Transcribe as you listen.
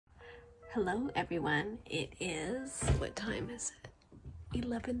Hello everyone, it is, what time is it?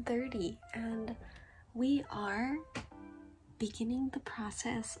 11:30 and we are beginning the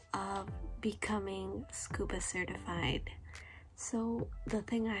process of becoming Scuba certified. So the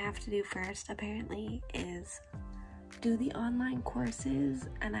thing I have to do first apparently is do the online courses,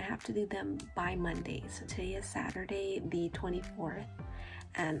 and I have to do them by Monday. So today is Saturday the 24th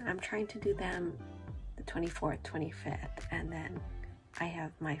and I'm trying to do them the 24th, 25th, and then I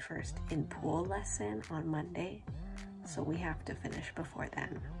have my first in-pool lesson on Monday, so we have to finish before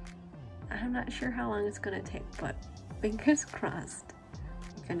then. I'm not sure how long it's gonna take, but fingers crossed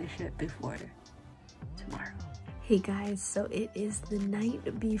finish it before tomorrow. Hey guys, so it is the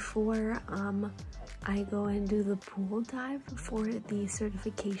night before I go and do the pool dive for the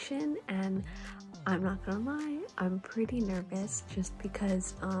certification, and I'm not gonna lie, I'm pretty nervous just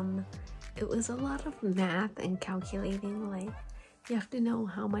because it was a lot of math and calculating. Like, you have to know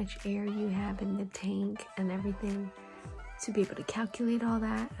how much air you have in the tank and everything to be able to calculate all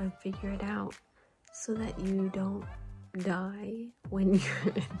that and figure it out so that you don't die when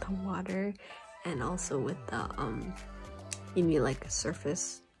you're in the water. And also with the you need like a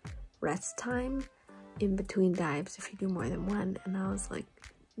surface rest time in between dives if you do more than one, and I was like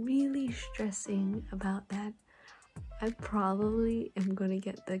really stressing about that. I probably am gonna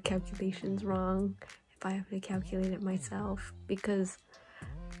get the calculations wrong if I have to calculate it myself, because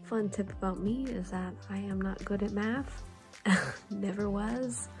fun tip about me is that I am not good at math. Never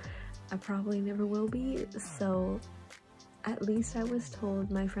was, I probably never will be. So at least I was told,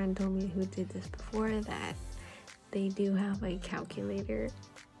 my friend told me who did this before, that they do have a calculator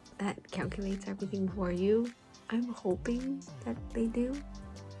that calculates everything for you. I'm hoping that they do,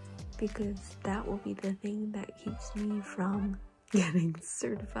 because that will be the thing that keeps me from getting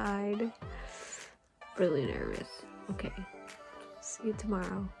certified. Really nervous. Okay, see you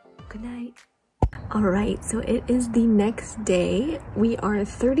tomorrow. Good night. Alright, so it is the next day. We are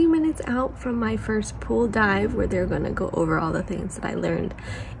 30 minutes out from my first pool dive, where they're gonna go over all the things that I learned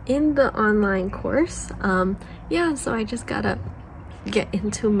in the online course. Yeah, so I just gotta get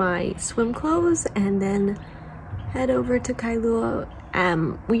into my swim clothes and then head over to Kailua.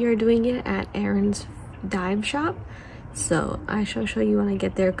 We are doing it at Aaron's dive shop, so I shall show you when I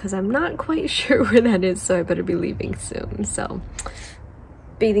get there, because I'm not quite sure where that is, so I better be leaving soon. So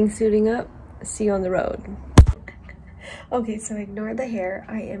bathing suiting up, see you on the road. Okay, so ignore the hair.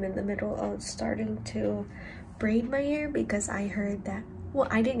 I am in the middle of starting to braid my hair, because I heard that, well,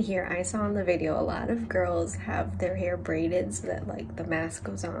 I didn't hear, I saw in the video a lot of girls have their hair braided so that like the mask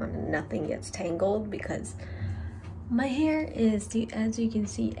goes on and nothing gets tangled, because my hair is, as you can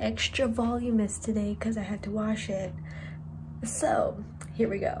see, extra voluminous today because I had to wash it. So here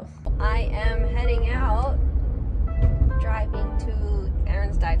we go. I am heading out, driving to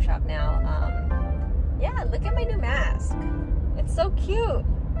Aaron's dive shop now. Yeah, look at my new mask. It's so cute,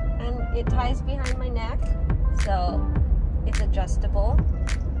 and it ties behind my neck, so it's adjustable.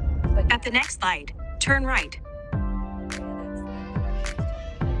 But at the next light, turn right.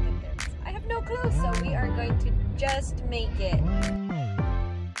 I have no clue, so we are going to just make it.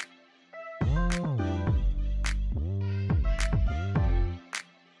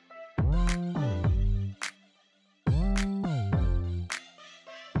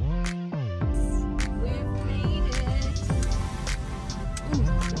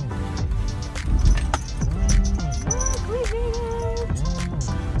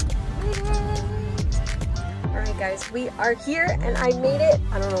 Guys, we are here and I made it.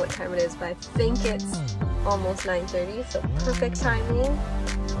 I don't know what time it is, but I think it's almost 9:30, so perfect timing.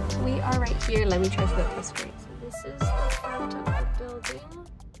 We are right here. Let me try to flip this way. So this is the front of the building.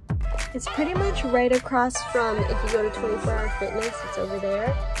 It's pretty much right across from, if you go to 24-Hour Fitness, it's over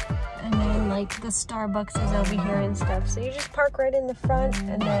there. And then like the Starbucks is over here and stuff. So you just park right in the front,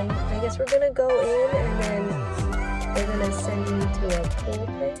 and then I guess we're gonna go in, and then they're gonna send you to a pool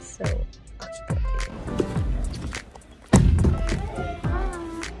place. So I'll keep it updated.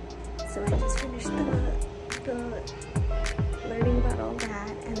 So I just finished the learning about all that,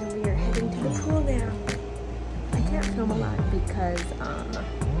 and then we are heading to the pool now. I can't film a lot because I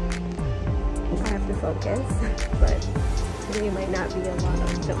have to focus, but today might not be a lot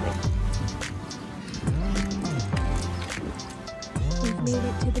of filming. We've made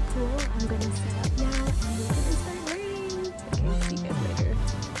it to the pool. I'm gonna set up now and we're gonna start learning. Okay, see you guys later.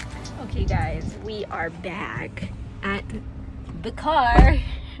 Okay guys, we are back at the car.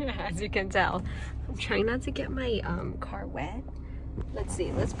 As you can tell, I'm trying not to get my car wet. Let's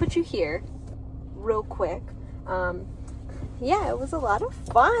see, let's put you here real quick. Yeah, it was a lot of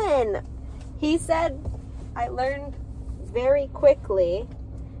fun. He said I learned very quickly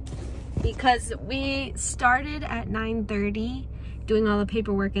because we started at 9:30 doing all the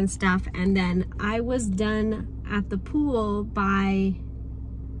paperwork and stuff, and then I was done at the pool by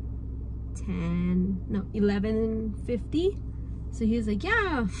 11:50. So he was like,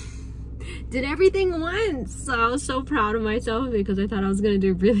 yeah, did everything once. So I was so proud of myself because I thought I was gonna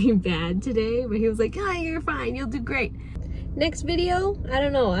do really bad today, but he was like, yeah, you're fine, you'll do great. Next video, I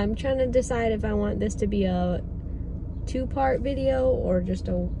don't know, I'm trying to decide if I want this to be a 2-part video or just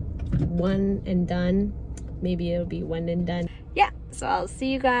a one and done. Maybe it'll be one and done. Yeah, so I'll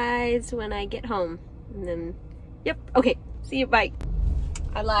see you guys when I get home. And then, yep, okay, see you, bye.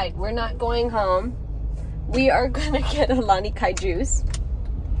 I lied, we're not going home. We are gonna get a Lani Kai juice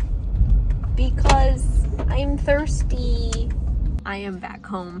because I'm thirsty. I am back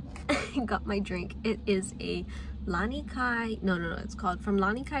home. I got my drink. It is a Lani Kai, no, it's called from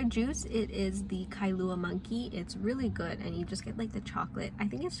Lani Kai juice. It is the Kailua monkey. It's really good, and you just get like the chocolate. I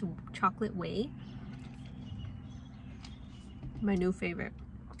think it's chocolate whey. My new favorite.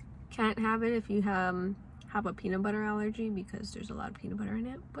 Can't have it if you have a peanut butter allergy because there's a lot of peanut butter in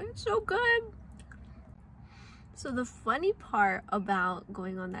it, but it's so good. So the funny part about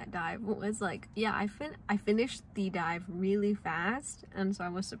going on that dive was like, yeah, I finished the dive really fast, and so I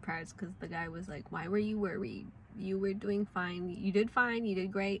was surprised because the guy was like, why were you worried? You were doing fine. You did fine. You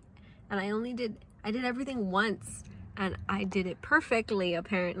did great. And I did everything once, and I did it perfectly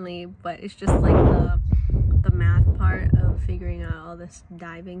apparently, but it's just like the math part of figuring out all this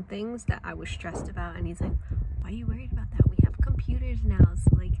diving things that I was stressed about. And he's like, why are you worried about that? We have computers now.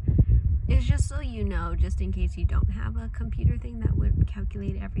 So like, it's just so you know, just in case you don't have a computer thing that would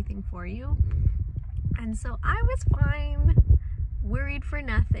calculate everything for you. And so I was fine, worried for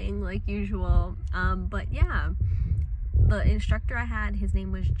nothing like usual. But yeah, the instructor I had, his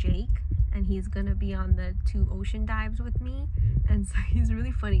name was Jake, and he's gonna be on the 2 ocean dives with me. And so he's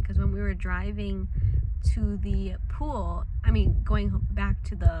really funny because when we were driving to the pool, going back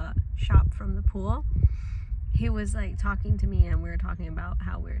to the shop from the pool, he was like talking to me, and we were talking about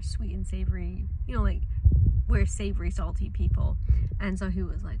how we're sweet and savory, you know, like we're savory salty people. And so he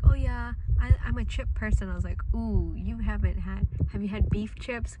was like, oh yeah, I'm a chip person. I was like, ooh, have you had beef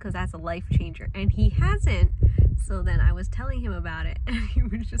chips? Because that's a life changer. And he hasn't. So then I was telling him about it, and he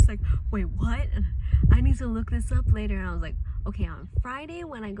was just like, wait, what? And I need to look this up later. And I was like, okay, on Friday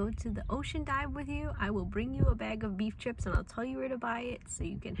when I go to the ocean dive with you, I will bring you a bag of beef chips, and I'll tell you where to buy it so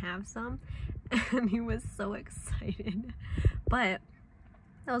you can have some. And he was so excited. But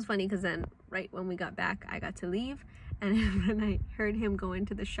that was funny because then right when we got back, I got to leave, and when I heard him go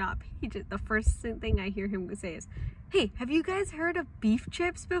into the shop, the first thing I hear him say is, hey, have you guys heard of beef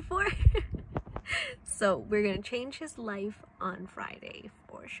chips before? So we're gonna change his life on Friday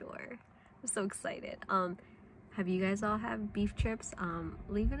for sure. I'm so excited. Have you guys all have beef chips?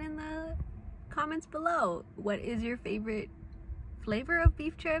 Leave it in the comments below. What is your favorite flavor of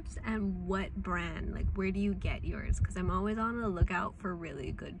beef chips, and what brand? Like, where do you get yours? Because I'm always on the lookout for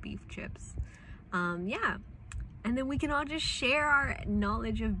really good beef chips. Yeah, and then we can all just share our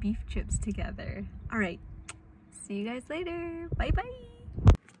knowledge of beef chips together. All right, see you guys later. Bye bye.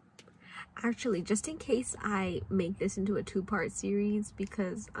 Actually, just in case I make this into a 2-part series,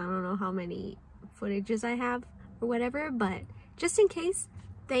 because I don't know how many footages I have or whatever, but just in case,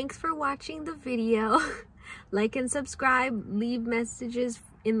 thanks for watching the video. Like and subscribe, leave messages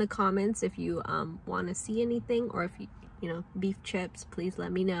in the comments if you want to see anything, or if you know, beef chips, please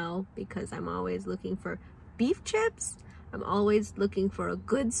let me know, because I'm always looking for beef chips. I'm always looking for a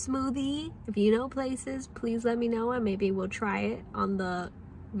good smoothie. If you know places, please let me know, and maybe we'll try it on the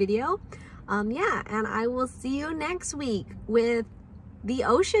video. Yeah, and I will see you next week with the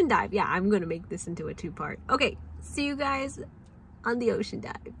ocean dive. Yeah, I'm gonna make this into a 2-part. Okay, see you guys on the ocean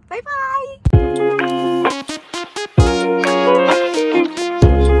dive. Bye bye.